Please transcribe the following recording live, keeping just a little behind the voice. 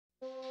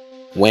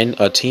When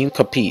a team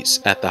competes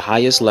at the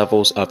highest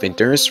levels of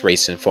endurance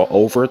racing for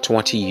over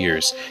 20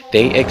 years,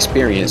 they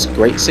experience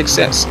great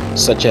success,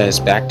 such as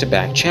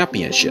back-to-back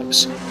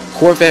championships.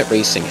 Corvette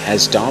Racing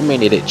has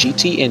dominated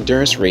GT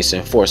endurance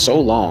racing for so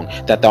long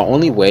that the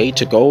only way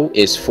to go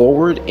is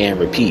forward and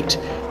repeat.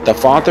 The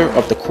father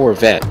of the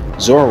Corvette,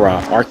 Zora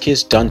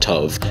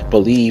Arkus-Duntov,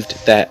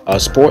 believed that a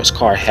sports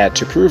car had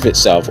to prove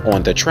itself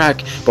on the track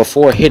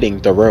before hitting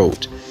the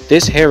road.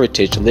 This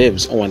heritage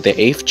lives on the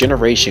 8th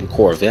generation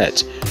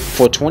Corvette.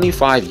 For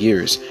 25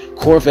 years,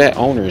 Corvette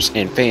owners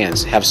and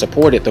fans have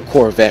supported the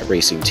Corvette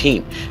Racing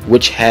team,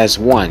 which has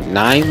won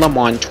 9 Le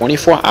Mans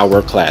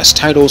 24-hour class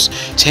titles,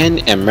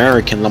 10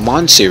 American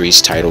LeMans Series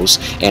titles,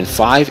 and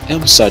 5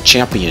 IMSA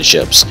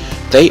championships.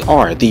 They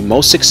are the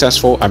most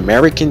successful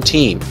American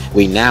team,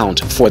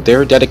 renowned for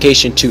their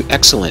dedication to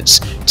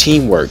excellence,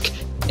 teamwork,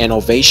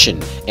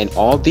 innovation, and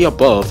all the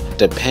above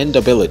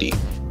dependability.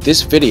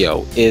 This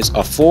video is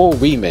a full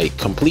remake,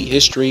 complete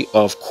history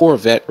of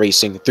Corvette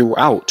racing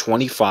throughout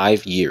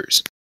 25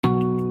 years.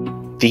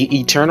 The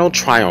eternal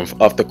triumph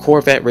of the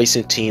Corvette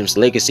Racing team's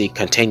legacy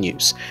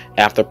continues.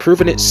 After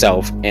proving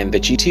itself in the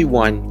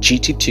GT1,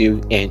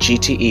 GT2, and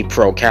GTE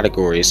Pro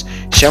categories,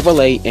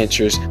 Chevrolet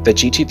enters the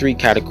GT3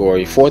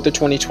 category for the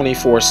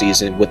 2024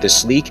 season with the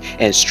sleek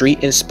and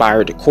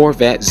street-inspired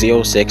Corvette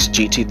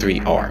Z06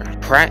 GT3R.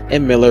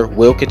 Pratt & Miller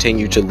will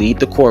continue to lead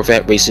the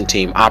Corvette Racing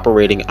team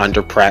operating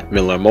under Pratt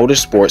Miller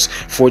Motorsports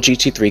for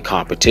GT3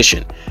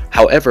 competition.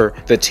 However,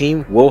 the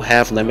team will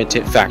have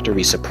limited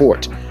factory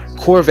support.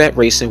 Corvette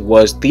Racing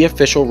was the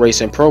official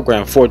racing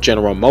program for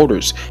General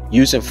Motors,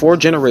 using 4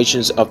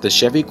 generations of the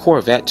Chevy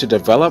Corvette to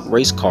develop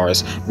race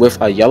cars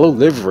with a yellow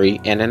livery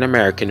and an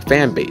American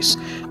fan base.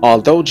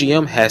 Although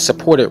GM has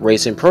supported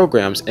racing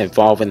programs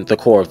involving the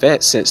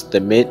Corvette since the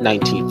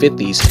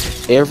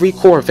mid-1950s, every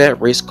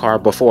Corvette race car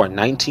before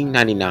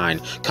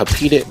 1999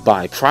 competed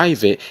by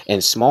private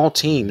and small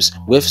teams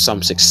with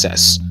some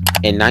success.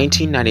 In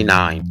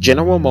 1999,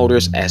 General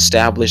Motors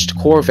established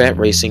Corvette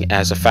Racing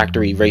as a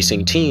factory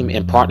racing team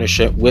in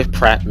partnership with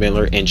Pratt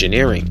Miller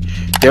Engineering.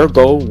 Their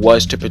goal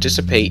was to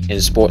participate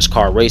in sports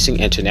car racing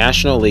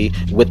internationally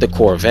with the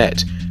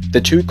Corvette.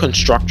 The two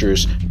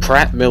constructors,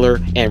 Pratt Miller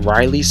and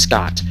Riley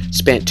Scott,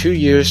 spent 2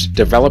 years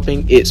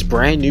developing its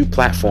brand new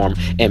platform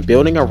and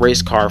building a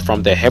race car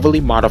from the heavily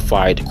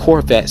modified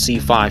Corvette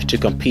C5 to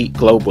compete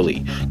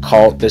globally,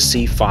 called the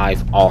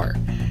C5R.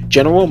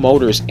 General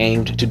Motors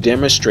aimed to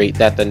demonstrate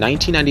that the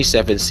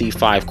 1997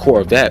 C5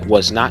 Corvette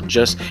was not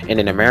just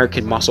an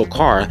American muscle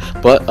car,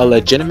 but a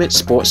legitimate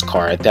sports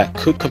car that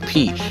could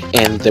compete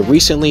in the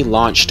recently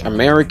launched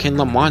American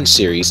LeMans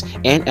Series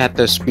and at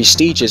the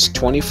prestigious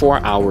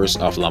 24 Hours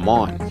of Le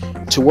Mans.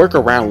 To work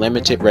around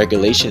limited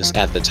regulations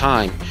at the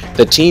time,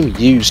 the team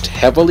used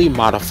heavily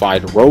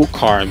modified road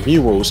car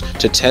mules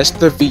to test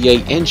the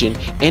V8 engine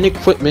and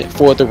equipment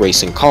for the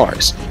racing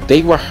cars.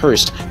 They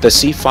rehearsed the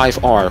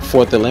C5R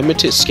for the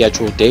limited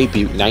schedule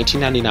debut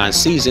 1999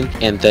 season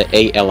in the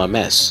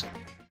ALMS.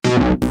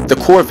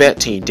 The Corvette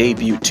team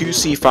debuted 2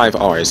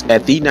 C5Rs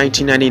at the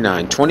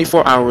 1999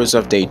 24 Hours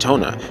of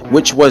Daytona,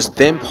 which was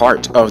then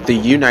part of the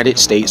United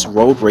States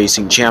Road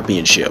Racing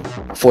Championship.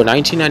 For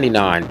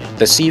 1999,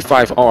 the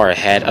C5R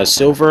had a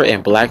silver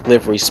and black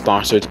livery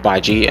sponsored by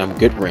GM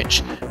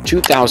Goodwrench.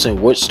 2000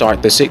 would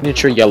start the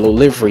signature yellow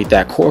livery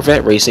that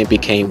Corvette Racing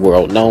became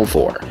world known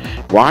for.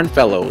 Ron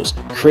Fellows,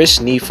 Chris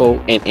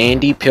Nefo, and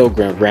Andy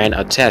Pilgrim ran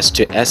a test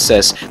to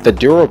assess the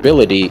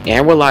durability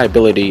and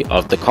reliability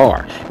of the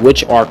car,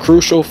 which are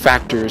crucial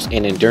factors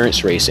in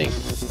endurance racing.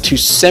 To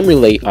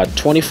simulate a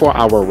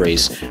 24-hour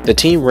race, the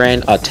team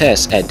ran a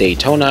test at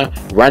Daytona,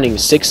 running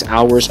 6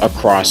 hours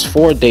across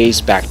 4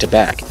 days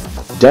back-to-back.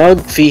 Doug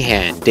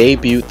Feehan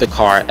debuted the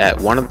car at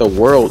one of the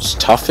world's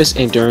toughest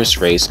endurance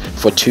races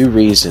for 2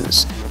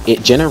 reasons.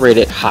 It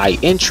generated high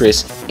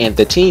interest and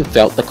the team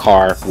felt the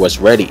car was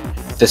ready.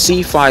 The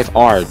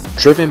C5R,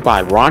 driven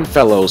by Ron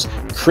Fellows,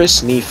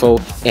 Chris Nefo,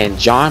 and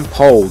John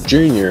Pohl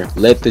Jr.,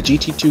 led the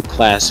GT2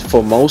 class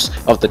for most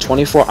of the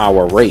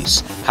 24-hour race.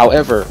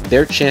 However,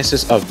 their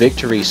chances of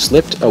victory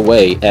slipped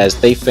away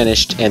as they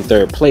finished in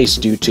 3rd place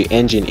due to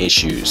engine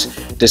issues.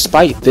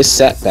 Despite this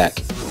setback,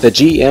 the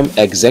GM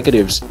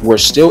executives were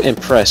still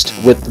impressed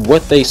with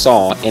what they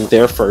saw in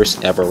their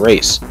first ever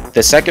race.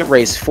 The second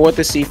race for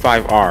the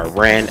C5R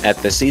ran at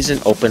the season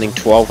opening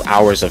 12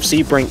 Hours of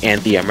Sebring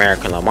and the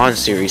American LeMans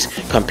Series,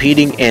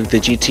 competing in the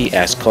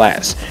GTS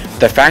class.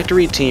 The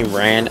factory team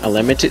ran a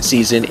limited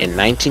season in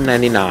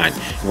 1999,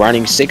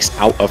 running 6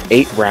 out of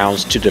 8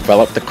 rounds to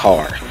develop the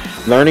car,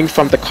 learning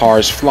from the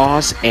car's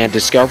flaws and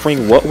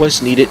discovering what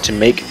was needed to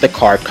make the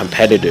car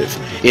competitive.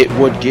 It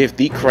would give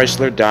the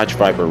Chrysler Dodge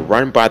Viper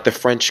run by the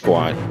French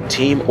squad,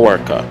 Team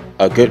Orca,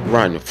 a good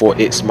run for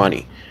its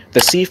money. The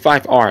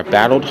C5R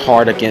battled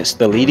hard against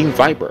the leading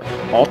Viper,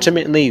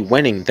 ultimately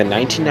winning the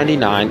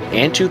 1999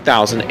 and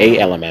 2000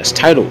 ALMS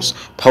titles,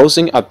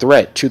 posing a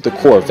threat to the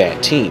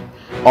Corvette team.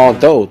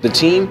 Although the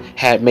team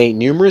had made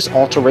numerous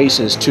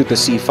alterations to the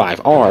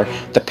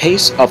C5R, the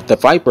pace of the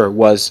Viper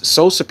was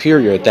so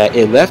superior that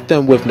it left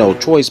them with no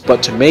choice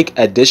but to make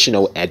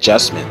additional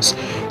adjustments.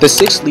 The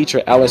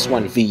 6-liter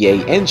LS1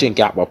 V8 engine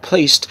got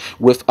replaced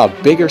with a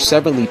bigger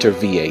 7-liter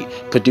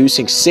V8,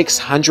 producing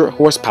 600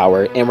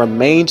 horsepower and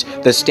remained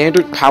the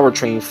standard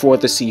powertrain for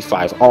the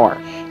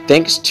C5R,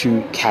 thanks to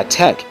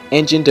CATEC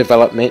engine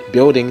development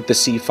building the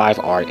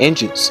C5R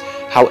engines.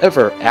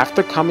 However,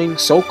 after coming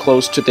so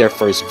close to their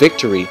first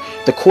victory,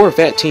 the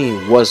Corvette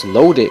team was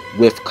loaded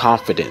with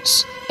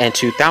confidence. In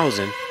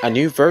 2000, a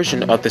new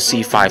version of the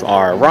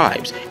C5R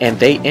arrived, and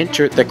they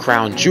entered the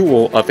crown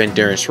jewel of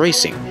endurance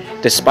racing.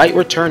 Despite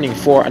returning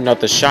for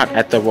another shot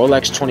at the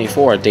Rolex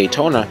 24 at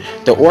Daytona,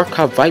 the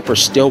Orca Viper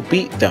still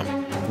beat them.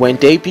 When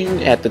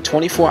debuting at the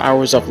 24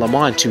 Hours of Le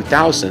Mans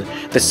 2000,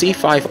 the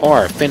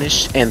C5R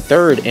finished in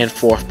 3rd and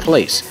 4th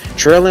place,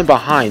 trailing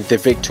behind the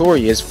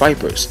victorious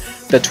Vipers.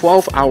 The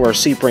 12-hour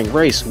Sebring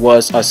race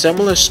was a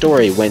similar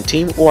story when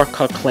Team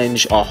Orca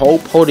clinched a whole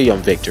podium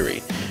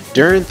victory.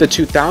 During the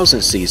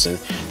 2000 season,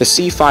 the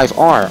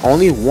C5R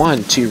only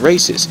won 2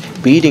 races,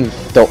 beating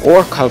the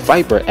Orca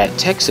Viper at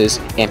Texas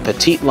and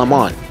Petit Le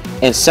Mans,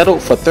 and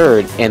settled for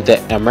 3rd in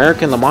the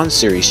American LeMans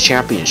Series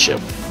Championship.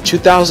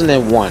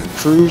 2001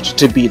 proved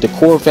to be the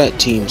Corvette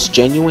team's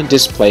genuine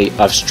display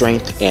of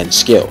strength and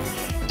skill.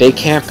 They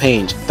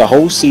campaigned the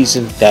whole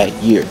season that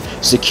year,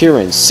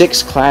 securing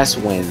 6 class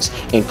wins,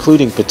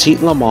 including Petit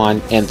Le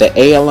Mans and the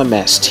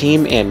ALMS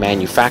Team and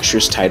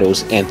Manufacturers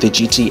titles in the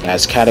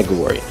GTS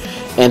category.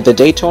 In the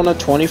Daytona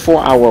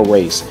 24-hour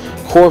race,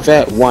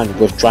 Corvette won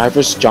with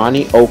drivers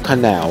Johnny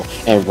O'Connell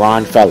and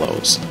Ron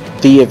Fellows.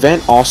 The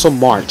event also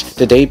marked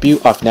the debut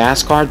of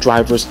NASCAR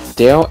drivers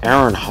Dale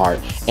Earnhardt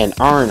and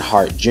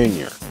Earnhardt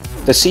Jr.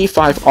 The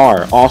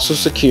C5R also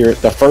secured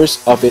the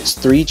first of its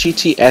 3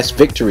 GTS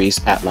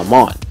victories at Le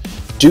Mans.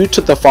 Due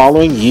to the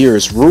following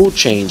year's rule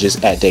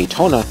changes at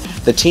Daytona,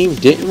 the team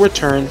didn't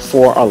return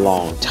for a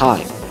long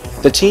time.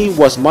 The team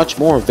was much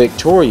more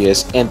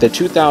victorious in the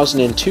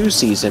 2002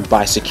 season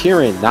by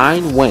securing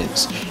 9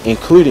 wins,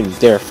 including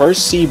their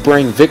first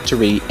Sebring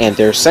victory and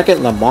their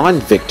second Le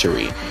Mans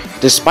victory.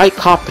 Despite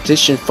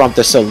competition from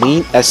the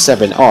Saleen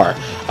S7R,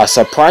 a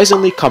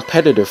surprisingly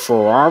competitive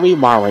Ferrari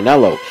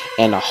Maranello,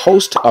 and a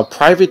host of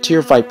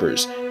privateer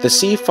Vipers, the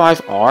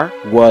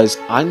C5R was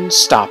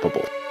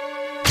unstoppable.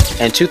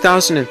 In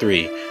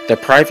 2003, the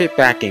private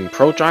backing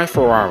ProDrive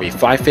Ferrari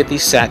 550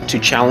 sat to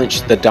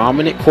challenge the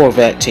dominant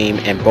Corvette team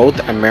in both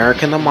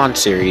American Le Mans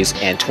Series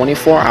and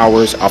 24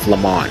 Hours of Le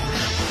Mans.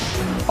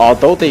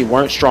 Although they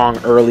weren't strong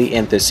early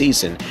in the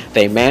season,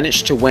 they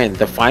managed to win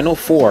the final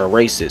 4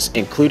 races,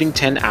 including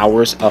 10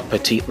 hours of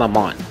Petit Le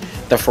Mans.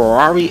 The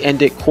Ferrari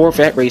ended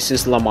Corvette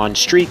Racing's Le Mans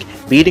streak,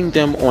 beating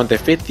them on the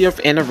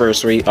 50th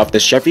anniversary of the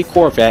Chevy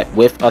Corvette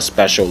with a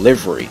special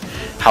livery.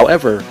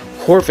 However,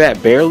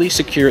 Corvette barely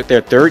secured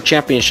their 3rd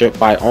championship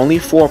by only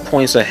 4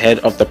 points ahead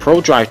of the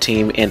ProDrive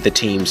team in the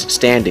team's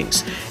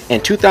standings.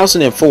 In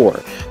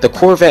 2004, the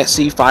Corvette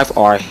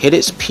C5R hit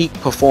its peak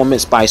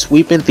performance by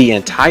sweeping the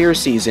entire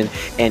season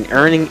and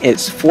earning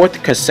its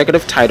 4th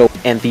consecutive title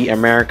in the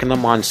American Le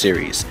Mans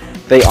Series.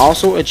 They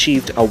also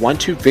achieved a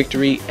 1-2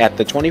 victory at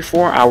the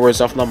 24 Hours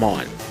of Le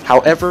Mans.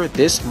 However,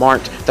 this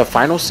marked the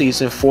final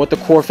season for the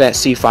Corvette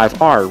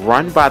C5R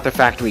run by the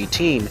factory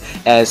team,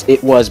 as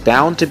it was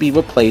bound to be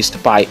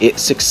replaced by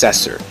its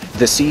successor,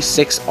 the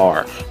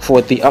C6R,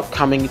 for the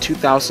upcoming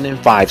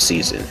 2005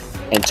 season.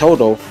 In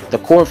total, the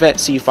Corvette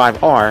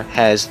C5R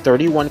has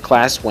 31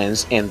 class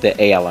wins in the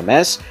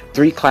ALMS,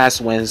 3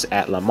 class wins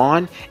at Le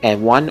Mans,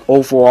 and 1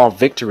 overall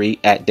victory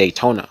at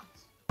Daytona.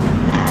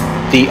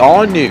 The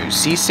all-new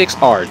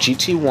C6R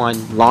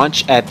GT1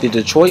 launched at the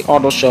Detroit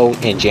Auto Show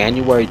in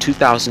January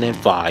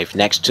 2005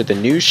 next to the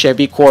new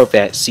Chevy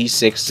Corvette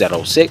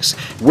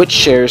C6Z06, which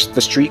shares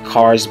the street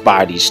car's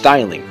body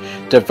styling.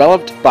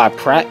 Developed by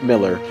Pratt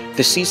Miller,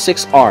 the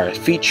C6R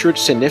featured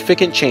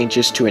significant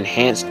changes to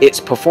enhance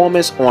its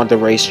performance on the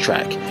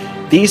racetrack.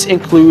 These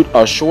include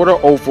a shorter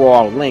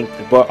overall length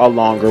but a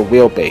longer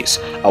wheelbase,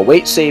 a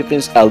weight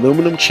savings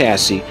aluminum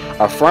chassis,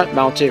 a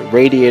front-mounted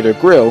radiator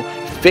grille,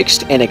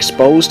 fixed and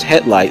exposed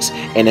headlights,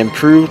 and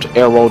improved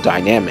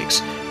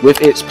aerodynamics.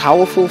 With its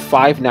powerful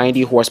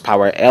 590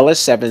 horsepower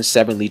LS7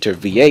 7-liter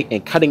V8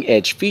 and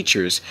cutting-edge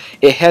features,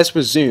 it has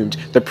resumed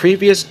the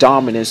previous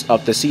dominance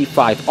of the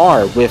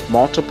C5R with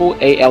multiple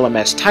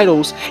ALMS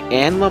titles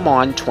and Le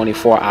Mans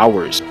 24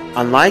 Hours.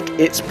 Unlike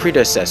its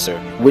predecessor,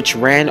 which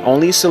ran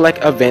only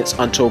select events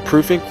until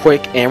proving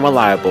quick and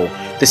reliable,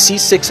 the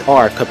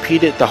C6R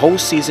competed the whole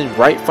season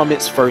right from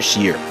its first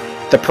year.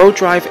 The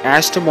ProDrive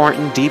Aston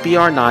Martin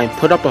DBR9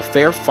 put up a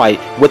fair fight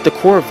with the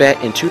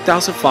Corvette in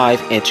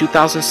 2005 and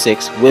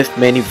 2006 with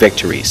many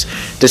victories.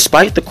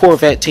 Despite the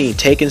Corvette team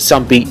taking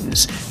some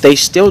beatings, they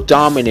still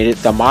dominated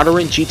the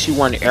modern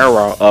GT1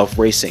 era of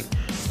racing.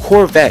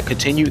 Corvette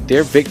continued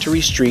their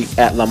victory streak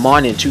at Le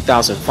Mans in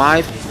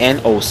 2005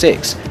 and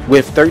 06,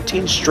 with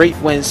 13 straight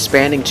wins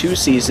spanning 2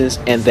 seasons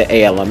in the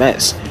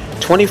ALMS.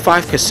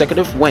 25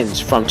 consecutive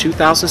wins from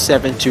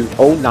 2007 to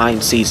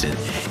 09 season,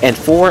 and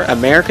 4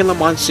 American Le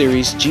Mans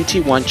Series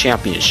GT1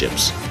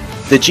 championships.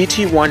 The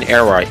GT1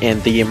 era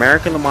in the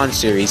American Le Mans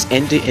Series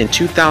ended in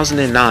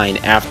 2009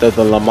 after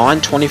the Le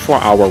Mans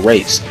 24-hour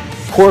race.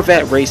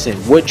 Corvette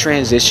Racing would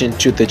transition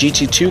to the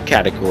GT2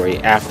 category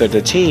after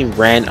the team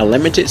ran a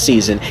limited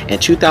season in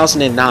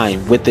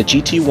 2009 with the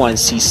GT1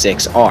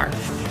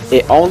 C6R.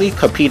 It only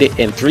competed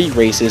in 3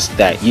 races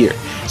that year,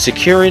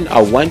 securing a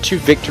 1-2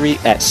 victory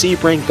at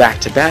Sebring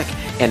back-to-back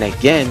and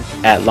again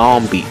at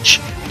Long Beach.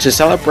 To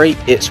celebrate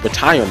its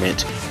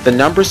retirement, the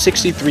number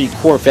 63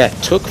 Corvette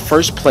took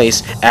first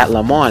place at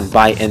Le Mans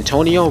by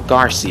Antonio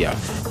Garcia,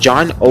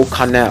 John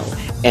O'Connell,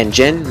 and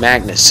Jen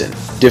Magnussen,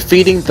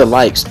 defeating the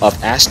likes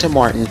of Aston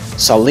Martin,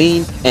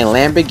 Saleen, and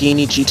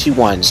Lamborghini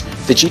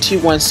GT1s. The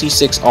GT1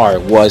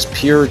 C6R was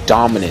pure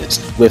dominance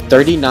with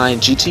 39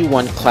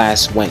 GT1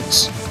 class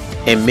wins.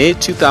 In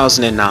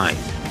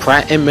mid-2009,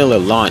 Pratt & Miller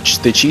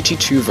launched the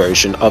GT2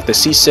 version of the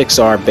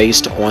C6R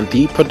based on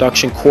the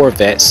production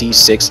Corvette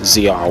C6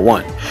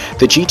 ZR1.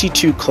 The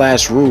GT2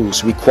 class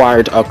rules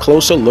required a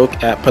closer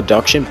look at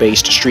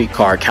production-based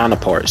streetcar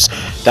counterparts.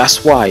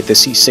 That's why the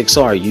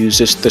C6R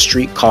uses the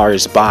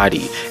streetcar's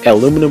body,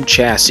 aluminum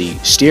chassis,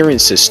 steering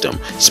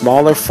system,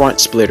 smaller front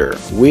splitter,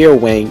 rear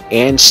wing,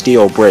 and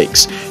steel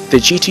brakes. The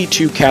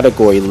GT2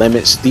 category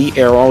limits the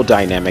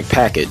aerodynamic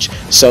package,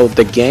 so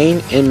the gain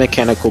in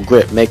mechanical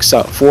grip makes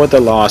up for the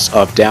loss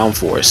of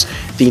downforce.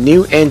 The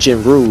new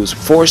engine rules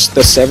forced the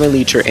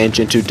 7-liter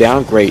engine to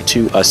downgrade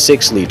to a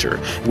 6-liter,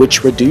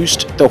 which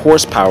reduced the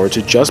horsepower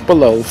to just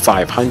below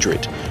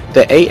 500.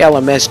 The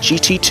ALMS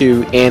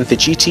GT2 and the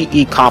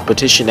GTE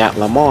competition at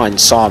Le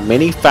Mans saw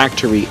many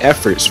factory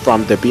efforts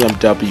from the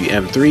BMW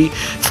M3,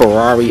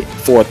 Ferrari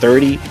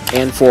 430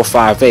 and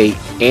 458,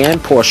 and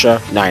Porsche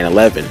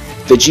 911.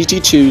 The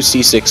GT2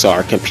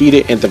 C6R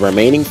competed in the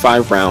remaining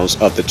 5 rounds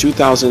of the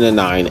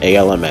 2009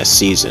 ALMS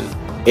season.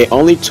 It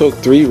only took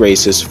 3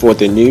 races for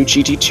the new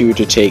GT2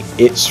 to take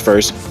its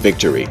first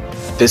victory.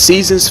 The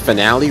season's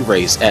finale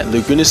race at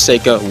Laguna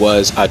Seca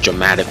was a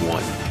dramatic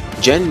one.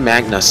 Jen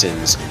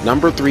Magnussen's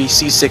number 3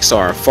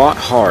 C6R fought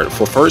hard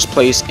for first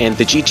place in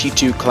the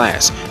GT2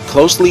 class,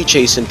 closely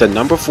chasing the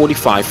number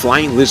 45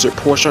 Flying Lizard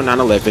Porsche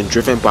 911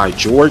 driven by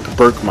Georg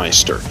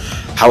Bergmeister.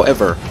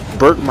 However,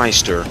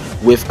 Bergmeister,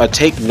 with a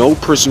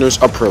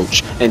take-no-prisoners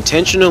approach,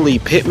 intentionally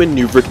pit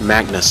maneuvered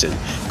Magnussen,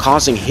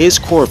 causing his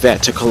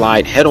Corvette to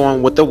collide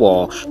head-on with the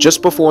wall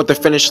just before the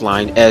finish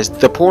line as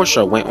the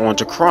Porsche went on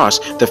to cross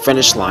the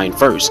finish line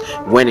first,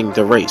 winning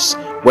the race.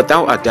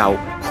 Without a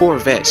doubt,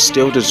 Corvette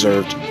still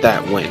deserved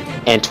that win.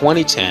 In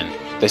 2010,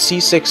 the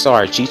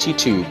C6R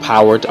GT2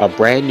 powered a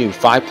brand new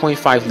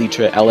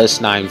 5.5-liter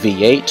LS9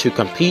 V8 to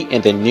compete in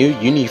the new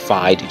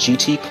unified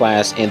GT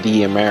class in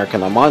the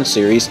American LeMans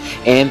Series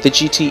and the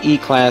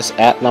GTE class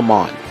at Le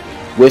Mans.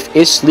 With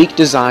its sleek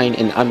design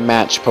and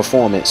unmatched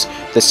performance,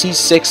 the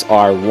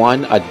C6R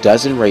won a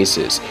dozen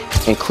races,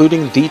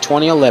 including the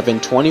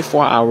 2011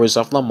 24 Hours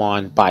of Le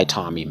Mans by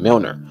Tommy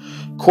Milner.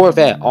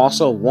 Corvette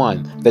also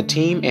won the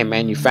Team and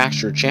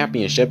Manufacturer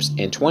Championships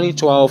in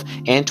 2012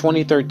 and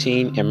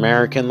 2013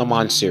 American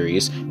LeMans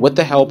Series with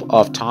the help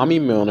of Tommy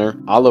Milner,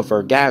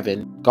 Oliver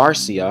Gavin,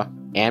 Garcia,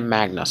 and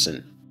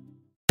Magnussen.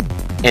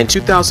 In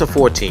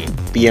 2014,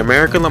 the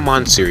American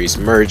LeMans Series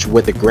merged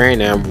with the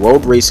Grand Am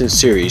Road Racing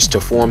Series to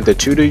form the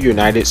Tudor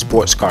United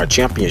Sports Car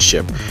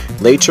Championship,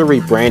 later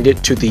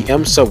rebranded to the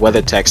IMSA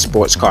WeatherTech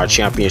Sports Car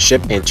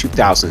Championship in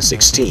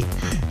 2016.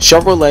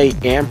 Chevrolet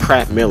and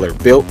Pratt Miller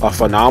built a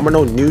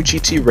phenomenal new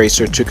GT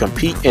racer to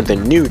compete in the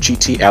new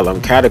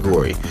GT-LM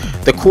category.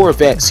 The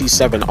Corvette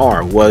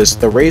C7R was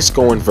the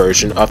race-going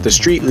version of the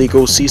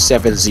street-legal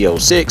C7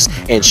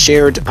 Z06 and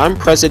shared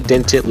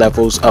unprecedented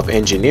levels of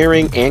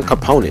engineering and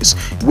components,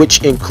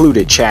 which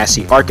included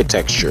chassis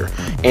architecture,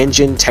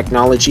 engine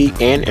technology,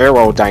 and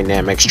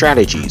aerodynamic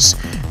strategies.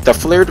 The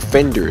flared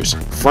fenders,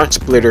 front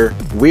splitter,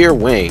 rear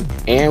wing,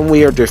 and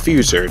rear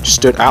diffuser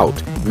stood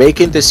out,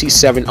 making the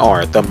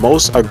C7R the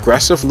most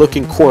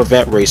aggressive-looking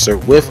Corvette racer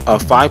with a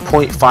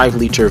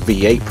 5.5-liter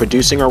V8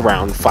 producing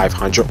around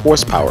 500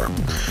 horsepower.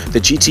 The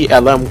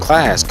GT-LM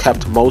class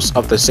kept most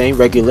of the same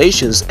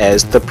regulations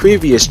as the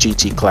previous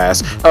GT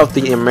class of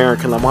the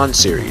American LeMans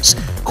Series.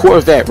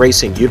 Corvette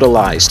Racing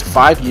utilized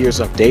 5 years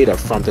of data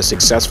from the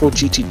successful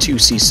GT2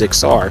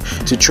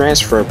 C6R to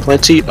transfer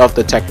plenty of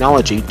the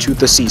technology to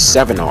the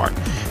C7R.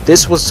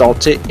 This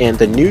resulted in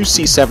the new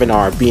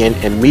C7R being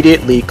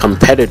immediately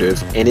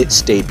competitive in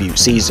its debut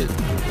season.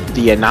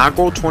 The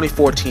inaugural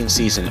 2014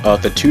 season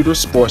of the Tudor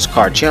Sports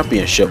Car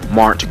Championship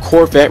marked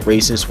Corvette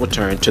Racing's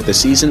return to the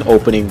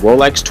season-opening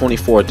Rolex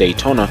 24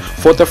 Daytona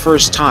for the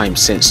first time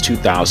since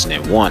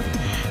 2001.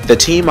 The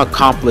team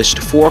accomplished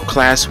 4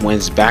 class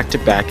wins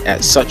back-to-back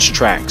at such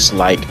tracks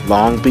like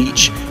Long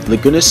Beach,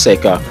 Laguna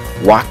Seca,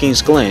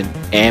 Watkins Glen,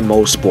 and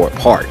Mosport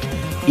Park.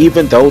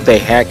 Even though they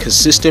had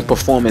consistent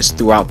performance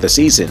throughout the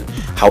season,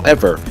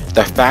 however,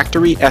 the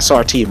factory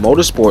SRT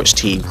Motorsports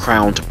team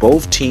crowned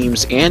both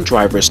teams and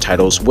drivers'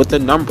 titles with the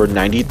number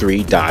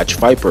 93 Dodge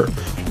Viper.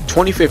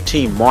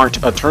 2015 marked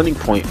a turning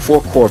point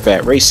for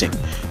Corvette Racing.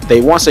 They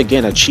once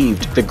again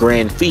achieved the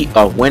grand feat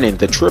of winning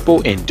the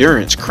Triple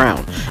Endurance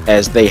crown,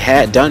 as they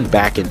had done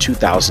back in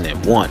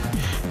 2001.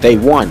 They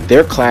won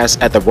their class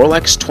at the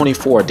Rolex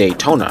 24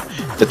 Daytona,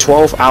 the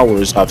 12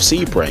 Hours of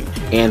Sebring,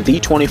 and the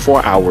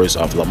 24 Hours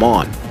of Le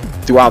Mans.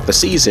 Throughout the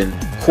season,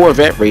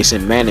 Corvette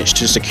Racing managed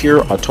to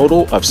secure a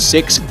total of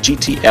 6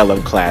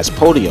 GTLM class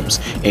podiums,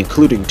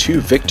 including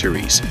 2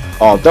 victories.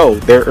 Although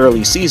their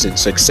early season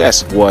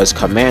success was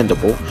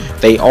commendable,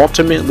 they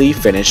ultimately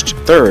finished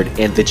 3rd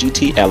in the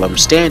GTLM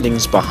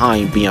standings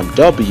behind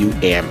BMW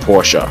and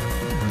Porsche.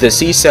 The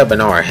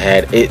C7R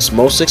had its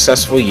most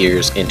successful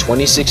years in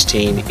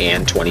 2016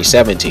 and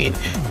 2017,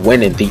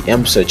 winning the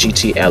IMSA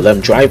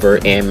GTLM driver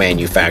and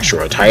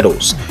manufacturer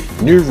titles.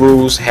 New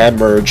rules had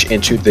merged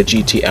into the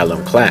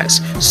GTLM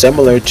class,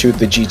 similar to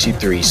the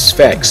GT3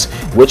 specs,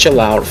 which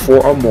allowed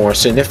for a more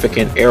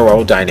significant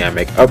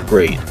aerodynamic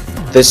upgrade.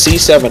 The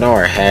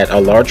C7R had a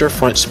larger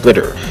front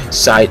splitter,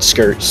 side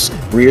skirts,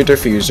 rear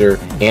diffuser,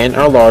 and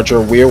a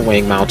larger rear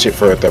wing mounted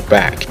further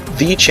back.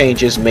 These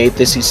changes made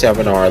the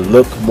C7R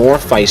look more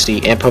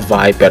feisty and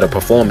provide better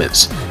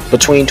performance.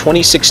 Between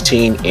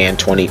 2016 and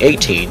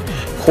 2018,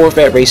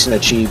 Corvette Racing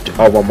achieved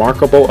a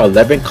remarkable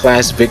 11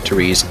 class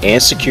victories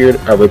and secured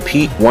a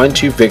repeat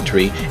 1-2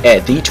 victory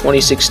at the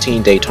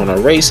 2016 Daytona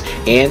race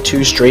and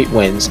 2 straight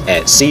wins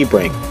at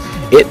Sebring.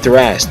 It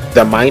thrashed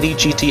the mighty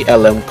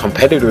GTLM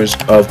competitors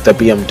of the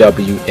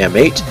BMW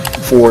M8,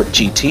 Ford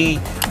GT,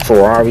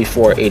 Ferrari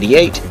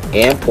 488,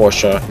 and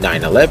Porsche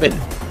 911.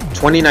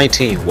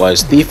 2019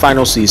 was the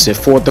final season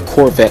for the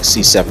Corvette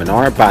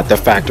C7R by the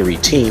factory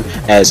team,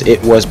 as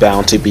it was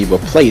bound to be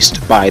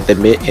replaced by the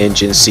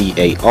mid-engine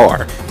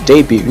C8R,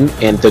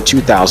 debuting in the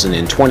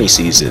 2020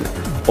 season.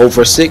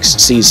 Over 6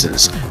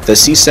 seasons, the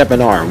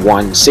C7R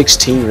won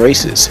 16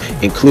 races,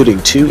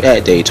 including 2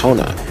 at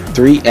Daytona,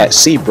 3 at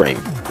Sebring,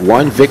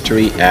 1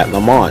 victory at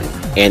Le Mans,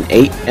 and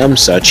 8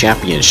 IMSA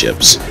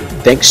championships,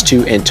 thanks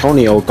to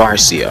Antonio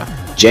Garcia,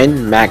 Jen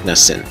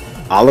Magnussen,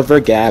 Oliver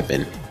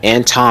Gavin,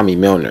 and Tommy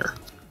Milner.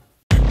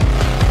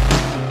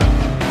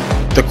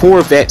 The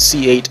Corvette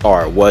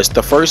C8R was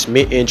the first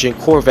mid-engine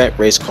Corvette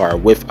race car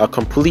with a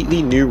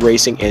completely new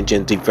racing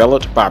engine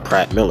developed by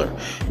Pratt Miller,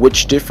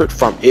 which differed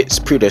from its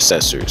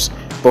predecessors.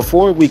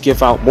 Before we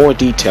give out more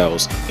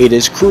details, it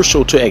is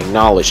crucial to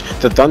acknowledge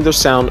the thunder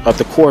sound of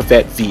the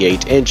Corvette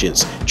V8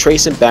 engines,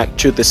 tracing back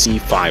to the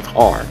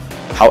C5R.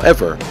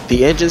 However,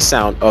 the engine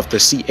sound of the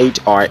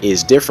C8R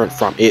is different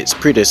from its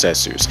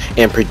predecessors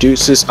and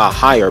produces a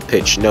higher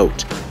pitch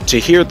note. To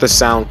hear the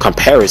sound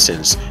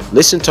comparisons,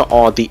 listen to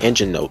all the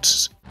engine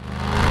notes.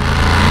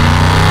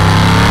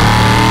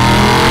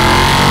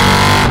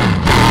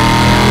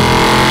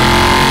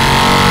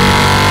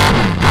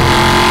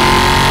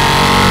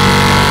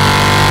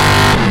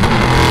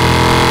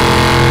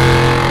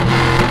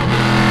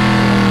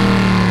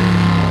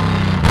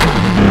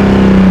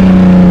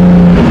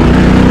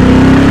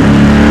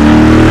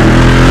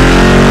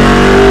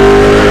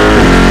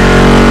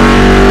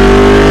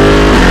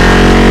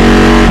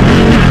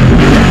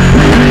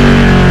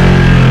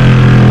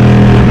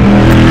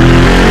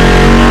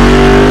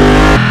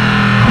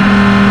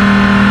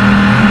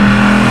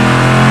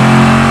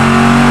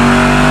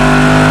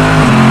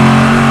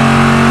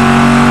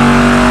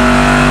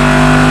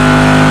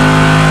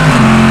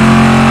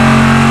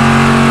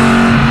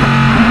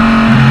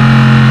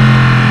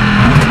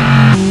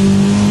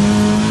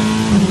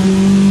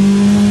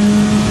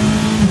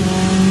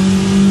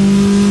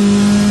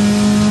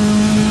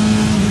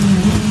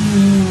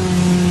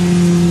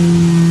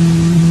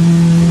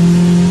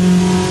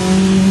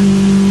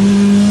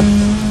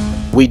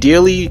 We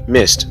dearly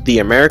missed the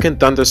American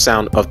thunder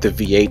sound of the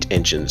V8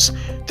 engines.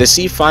 The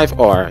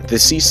C5R, the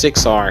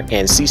C6R,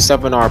 and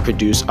C7R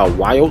produce a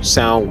wild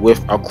sound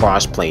with a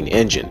cross-plane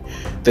engine.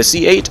 The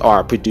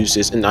C8R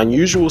produces an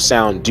unusual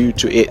sound due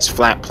to its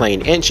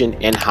flat-plane engine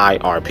and high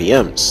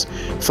RPMs.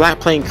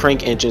 Flat-plane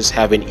crank engines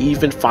have an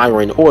even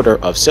firing order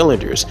of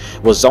cylinders,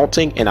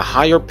 resulting in a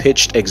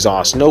higher-pitched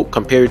exhaust note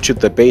compared to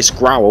the bass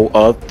growl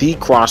of the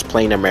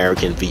cross-plane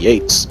American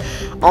V8s.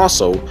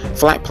 Also,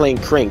 flat-plane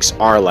cranks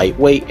are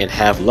lightweight and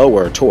have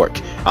lower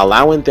torque,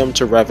 allowing them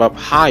to rev up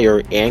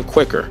higher and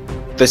quicker.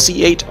 The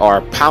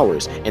C8R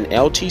powers an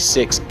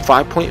LT6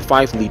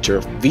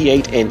 5.5-liter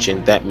V8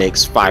 engine that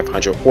makes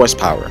 500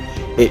 horsepower.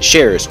 It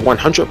shares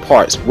 100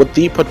 parts with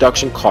the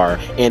production car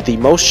and the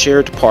most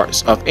shared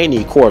parts of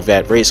any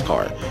Corvette race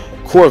car.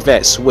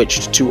 Corvette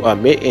switched to a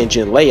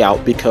mid-engine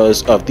layout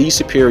because of the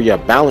superior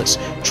balance,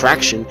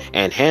 traction,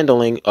 and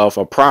handling of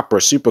a proper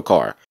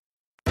supercar.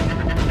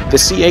 The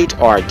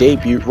C8R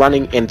debuted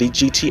running in the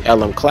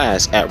GTLM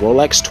class at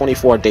Rolex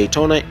 24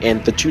 Daytona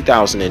in the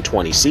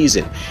 2020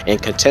 season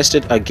and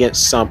contested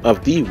against some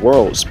of the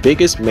world's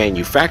biggest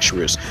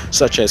manufacturers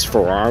such as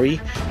Ferrari,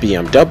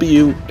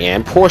 BMW,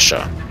 and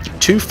Porsche.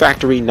 2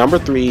 factory number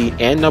 3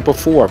 and number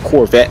 4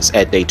 Corvettes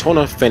at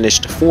Daytona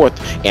finished 4th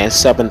and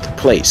 7th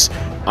place.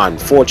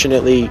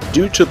 Unfortunately,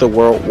 due to the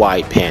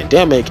worldwide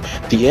pandemic,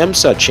 the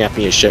IMSA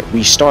Championship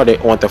restarted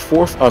on the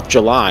 4th of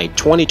July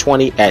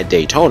 2020 at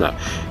Daytona,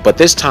 but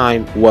this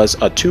time was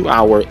a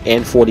 2-hour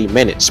and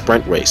 40-minute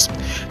sprint race.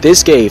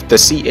 This gave the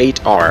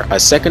C8R a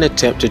second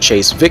attempt to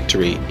chase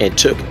victory and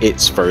took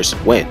its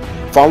first win.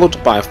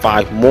 followed by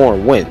 5 more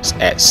wins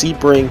at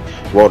Sebring,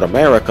 Road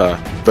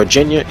America,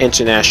 Virginia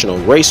International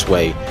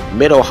Raceway,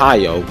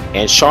 Mid-Ohio,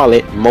 and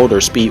Charlotte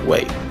Motor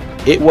Speedway.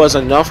 It was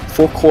enough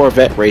for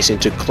Corvette Racing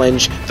to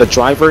clinch the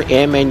driver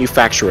and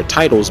manufacturer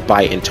titles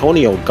by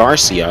Antonio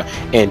Garcia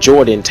and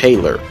Jordan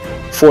Taylor.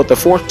 For the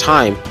 4th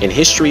time in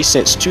history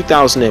since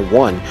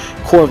 2001,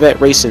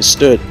 Corvette Racing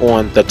stood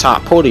on the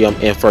top podium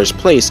in first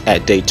place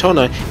at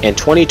Daytona in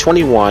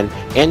 2021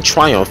 and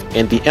triumphed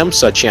in the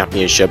IMSA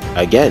Championship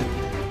again.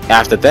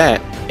 After that,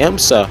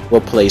 IMSA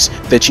replaced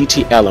the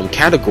GTLM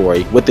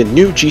category with the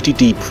new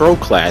GTD Pro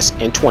class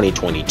in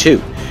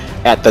 2022.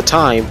 At the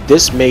time,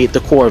 this made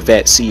the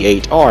Corvette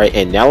C8R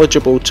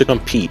ineligible to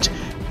compete.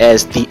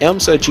 As the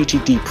IMSA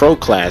GTD Pro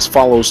class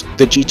follows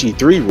the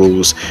GT3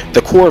 rules,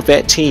 the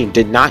Corvette team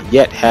did not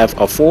yet have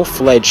a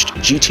full-fledged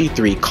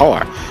GT3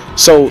 car,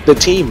 so the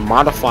team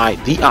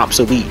modified the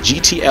obsolete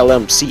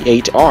GTLM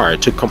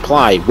C8R to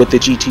comply with the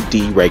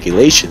GTD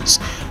regulations.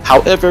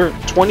 However,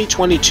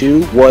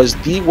 2022 was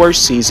the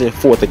worst season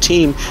for the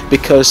team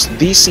because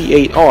the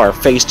C8R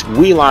faced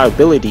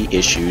reliability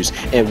issues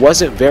and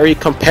wasn't very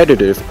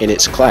competitive in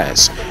its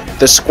class.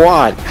 The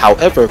squad,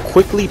 however,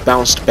 quickly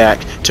bounced back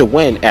to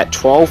win at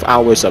 12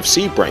 Hours of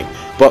Sebring,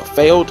 but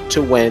failed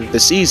to win the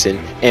season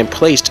and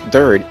placed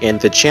 3rd in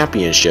the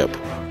championship.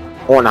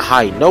 On a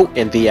high note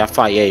in the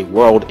FIA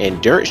World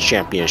Endurance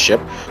Championship,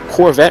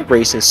 Corvette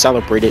Racing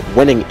celebrated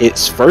winning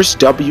its first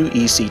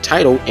WEC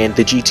title in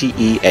the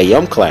GTE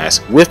AM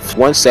class with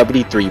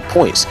 173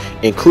 points,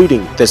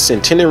 including the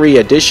centenary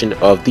edition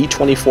of the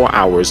 24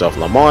 Hours of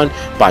Le Mans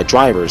by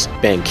drivers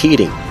Ben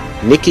Keating,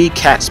 Nicky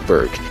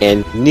Katsberg,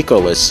 and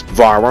Nicolas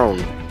Varron.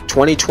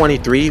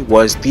 2023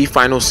 was the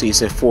final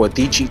season for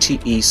the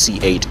GTE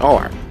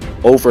C8R.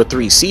 Over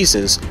 3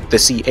 seasons, the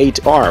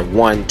C8R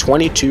won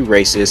 22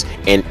 races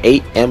and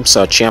 8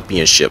 IMSA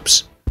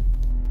championships.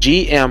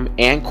 GM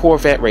and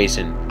Corvette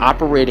Racing,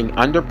 operating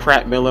under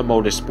Pratt Miller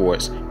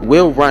Motorsports,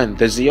 will run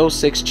the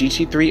Z06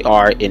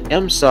 GT3R in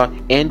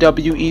IMSA and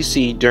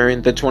WEC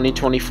during the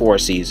 2024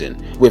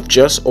 season. With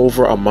just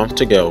over a month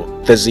to go,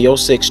 the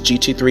Z06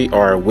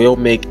 GT3R will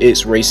make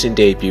its racing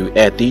debut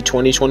at the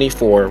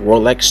 2024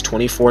 Rolex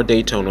 24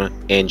 Daytona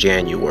in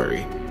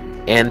January.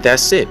 And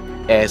that's it,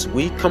 as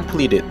we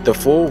completed the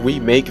full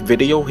remake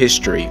video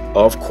history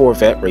of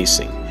Corvette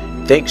Racing.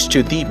 Thanks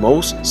to the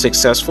most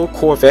successful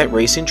Corvette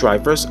racing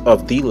drivers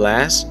of the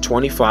last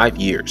 25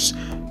 years,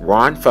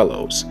 Ron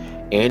Fellows,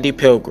 Andy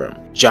Pilgrim,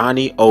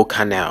 Johnny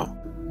O'Connell,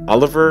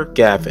 Oliver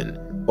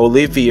Gavin,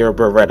 Olivier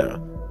Beretta,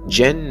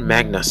 Jen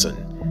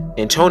Magnuson,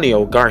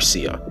 Antonio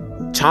Garcia,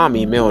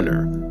 Tommy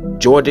Milner,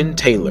 Jordan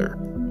Taylor,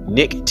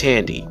 Nick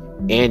Tandy,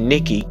 and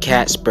Nicky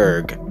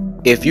Katsberg.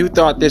 If you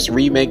thought this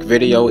remake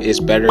video is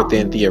better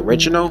than the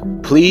original,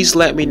 please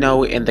let me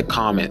know in the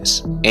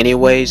comments.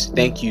 Anyways,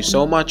 thank you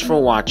so much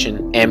for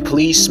watching, and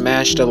please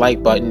smash the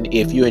like button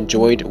if you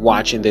enjoyed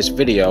watching this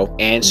video,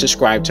 and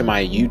subscribe to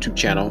my YouTube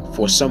channel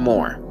for some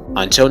more.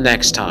 Until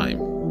next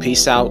time,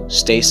 peace out,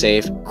 stay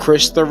safe,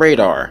 Chris the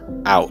Radar,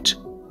 out.